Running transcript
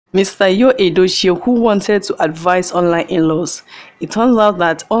Mr. YUL EDOCHIE, who wanted to advise online in-laws. It turns out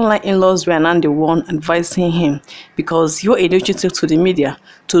that online in-laws were not the one advising him, because YUL EDOCHIE took to the media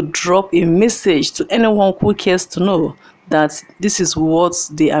to drop a message to anyone who cares to know that this is what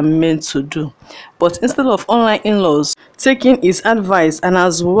they are meant to do. But instead of online in-laws taking his advice and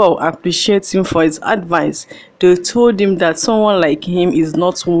as well appreciate him for his advice, they told him that someone like him is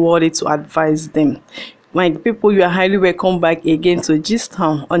not worthy to advise them. My people, you are highly welcome back again to Gist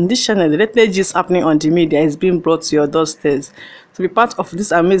Town. On this channel, the latest gist happening on the media is being brought to your doorsteps. To be part of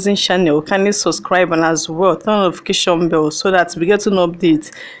this amazing channel, kindly subscribe and as well turn on notification bell so that we get an update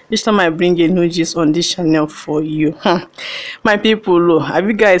each time I bring a new gist on this channel for you. My people, have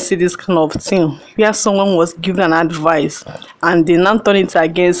you guys seen this kind of thing where someone was given an advice and they now turn it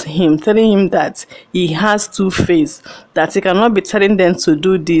against him, telling him that he has two faces, that he cannot be telling them to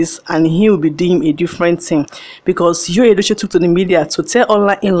do this and he will be doing a different thing? Because YUL EDOCHIE took to the media to tell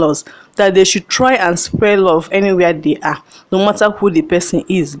online in-laws that they should try and spread love anywhere they are, no matter who the person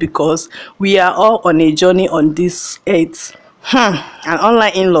is, because we are all on a journey on this earth. And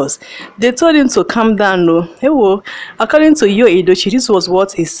online in-laws, they told him to calm down. No, hey, well, according to YUL EDOCHIE, this was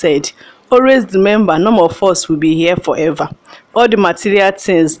what he said: always remember, none of us will be here forever. All the material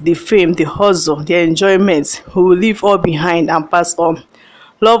things, the fame, the hustle, the enjoyment, we will leave all behind and pass on.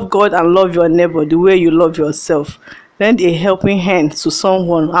 Love God and love your neighbor the way you love yourself. Lend a helping hand to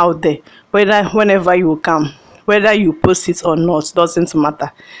someone out there, whenever you come. Whether you post it or not doesn't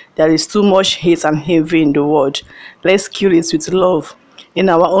matter. There is too much hate and envy in the world. Let's kill it with love. In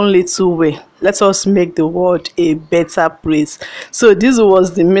our own little way, let us make the world a better place. So this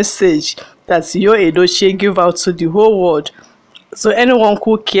was the message that YUL EDOCHIE gave out to the whole world. So anyone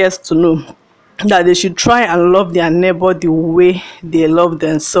who cares to know that they should try and love their neighbor the way they love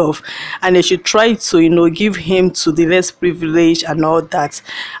themselves, and they should try to give him to the less privileged and all that,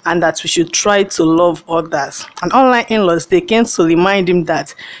 and that we should try to love others. And online in-laws, they came to remind him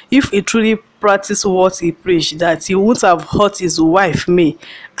that if he truly practiced what he preached, that he wouldn't have hurt his wife May,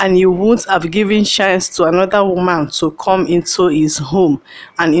 and he wouldn't have given chance to another woman to come into his home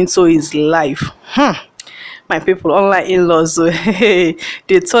and into his life. My people, online in-laws, they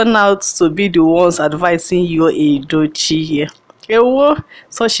turn out to be the ones advising YUL EDOCHIE here. Okay,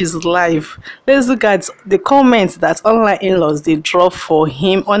 such is life. Let's look at the comments that online in-laws they drop for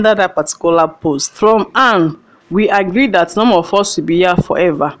him under that particular post. From Anne: we agree that none of us will be here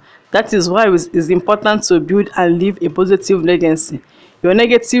forever. That is why it is important to build and leave a positive legacy. Your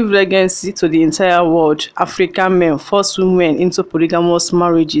negative legacy to the entire world: African men force women into polygamous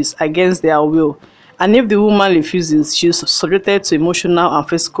marriages against their will. And if the woman refuses, she is subjected to emotional and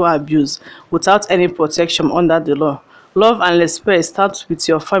physical abuse without any protection under the law. Love and respect start with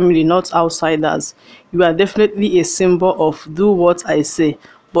your family, not outsiders. You are definitely a symbol of do what I say,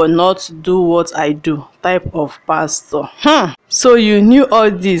 but not do what I do type of pastor. So you knew all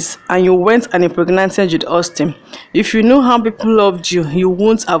this and you went and impregnated with Austin. If you knew how people loved you, you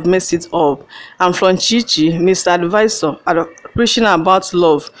wouldn't have messed it up. And from Chichi, Mr. Advisor, preaching about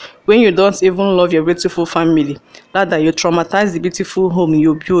love when you don't even love your beautiful family. Rather, you traumatize the beautiful home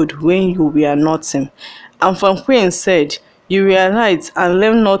you build when you were nothing. And from Queen said, you were right, and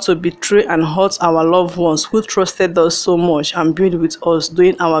learn not to betray and hurt our loved ones who trusted us so much and built with us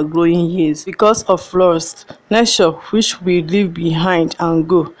during our growing years because of lust, nature which we leave behind and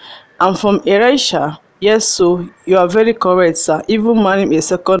go. And from Elisha, yes, so you are very correct, sir. Even marrying a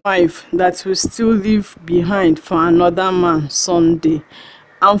second wife that will still leave behind for another man someday.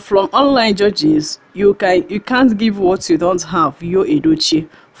 And from online judges, you can't give what you don't have. YUL EDOCHIE.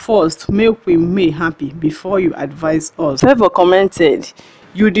 First, make we May happy before you advise us. Whoever commented,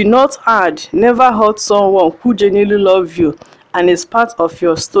 you did not add, never hurt someone who genuinely love you and is part of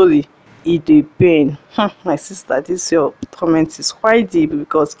your story. It a pain. My sister, this your comment is quite deep,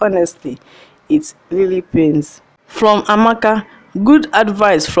 because honestly, it really pains. From Amaka, good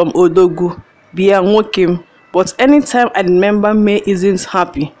advice from Odogu. Be a wokim. But anytime I remember May isn't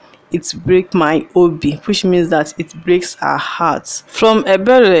happy, it breaks my obi, which means that it breaks our hearts. From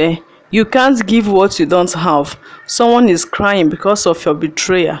Ebere, you can't give what you don't have. Someone is crying because of your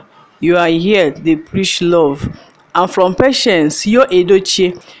betrayal. You are here, they preach love. And from Patience, YUL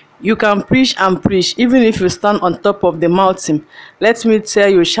EDOCHIE, you can preach and preach even if you stand on top of the mountain. Let me tell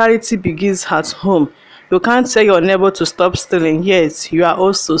you, charity begins at home. You can't tell your neighbor to stop stealing, yet you are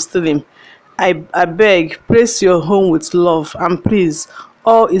also stealing. I beg, praise your home with love, and please,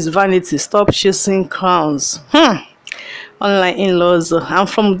 all is vanity. Stop chasing crowns. Online in-laws. And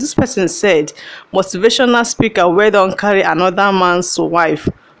from this person said, motivational speaker, well done, carry another man's wife.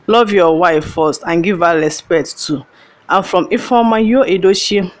 Love your wife first and give her respect too. And from Ifeoma, YUL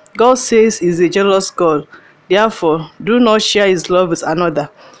EDOCHIE, God says he's a jealous God. Therefore, do not share his love with another.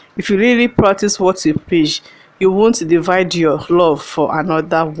 If you really practice what you preach, you won't divide your love for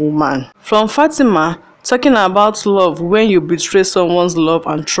another woman. From Fatima, talking about love when you betray someone's love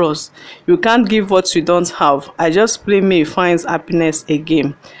and trust. You can't give what you don't have. I just pray May finds happiness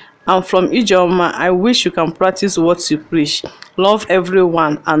again. And from Ijoma, I wish you can practice what you preach. Love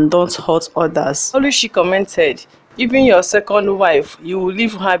everyone and don't hurt others. Only she commented, even your second wife, you will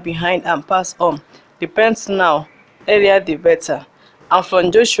leave her behind and pass on. Depends now, earlier the better. And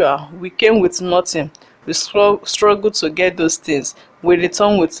from Joshua, we came with nothing. We struggle to get those things. We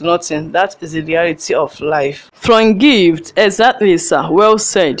return with nothing. That is the reality of life. From Gift, exactly, sir. Well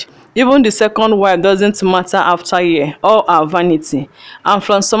said. Even the second wife doesn't matter after a year. All are vanity. And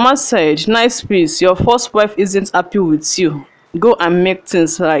from Summer said, nice piece. Your first wife isn't happy with you. Go and make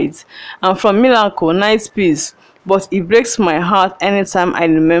things right. And from Milanko, nice piece. But it breaks my heart anytime I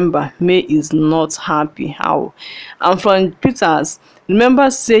remember May is not happy. How? And from Peters,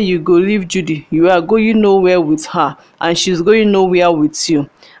 remember say you go leave Judy. You are going nowhere with her and she's going nowhere with you.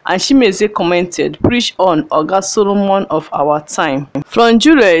 And she may say commented, preach on, Oga Solomon of our time. From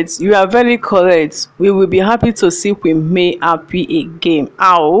Juliet, you are very correct. We will be happy to see Queen May happy again.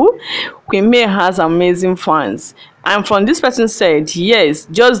 Ow! Queen May has amazing fans. And from this person said, yes,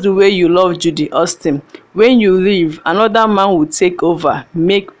 just the way you love Judy Austin. When you leave, another man will take over.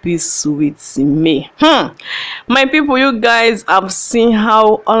 Make peace with May. My people, you guys have seen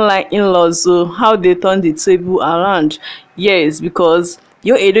how online in-laws, how they turn the table around. Yes, because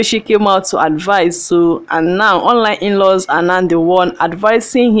YUL EDOCHIE came out to advise, and now online in-laws are now the one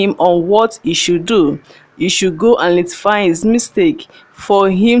advising him on what he should do. He should go and rectify his mistake for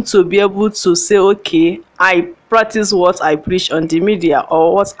him to be able to say, okay, I practice what I preach on the media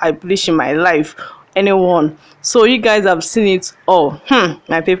or what I preach in my life. Anyone. So you guys have seen it all.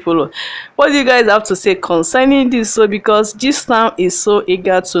 My people, what do you guys have to say concerning this? So because this time is so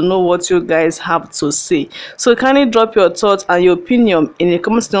eager to know what you guys have to say, so kindly drop your thoughts and your opinion in the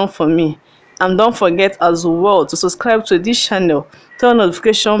comment section for me. And don't forget as well to subscribe to this channel, turn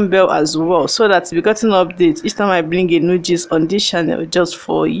notification bell as well, so that you get an update each time I bring a new gist on this channel just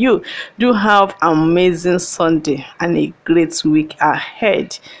for you. Do have an amazing Sunday and a great week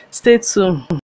ahead. Stay tuned.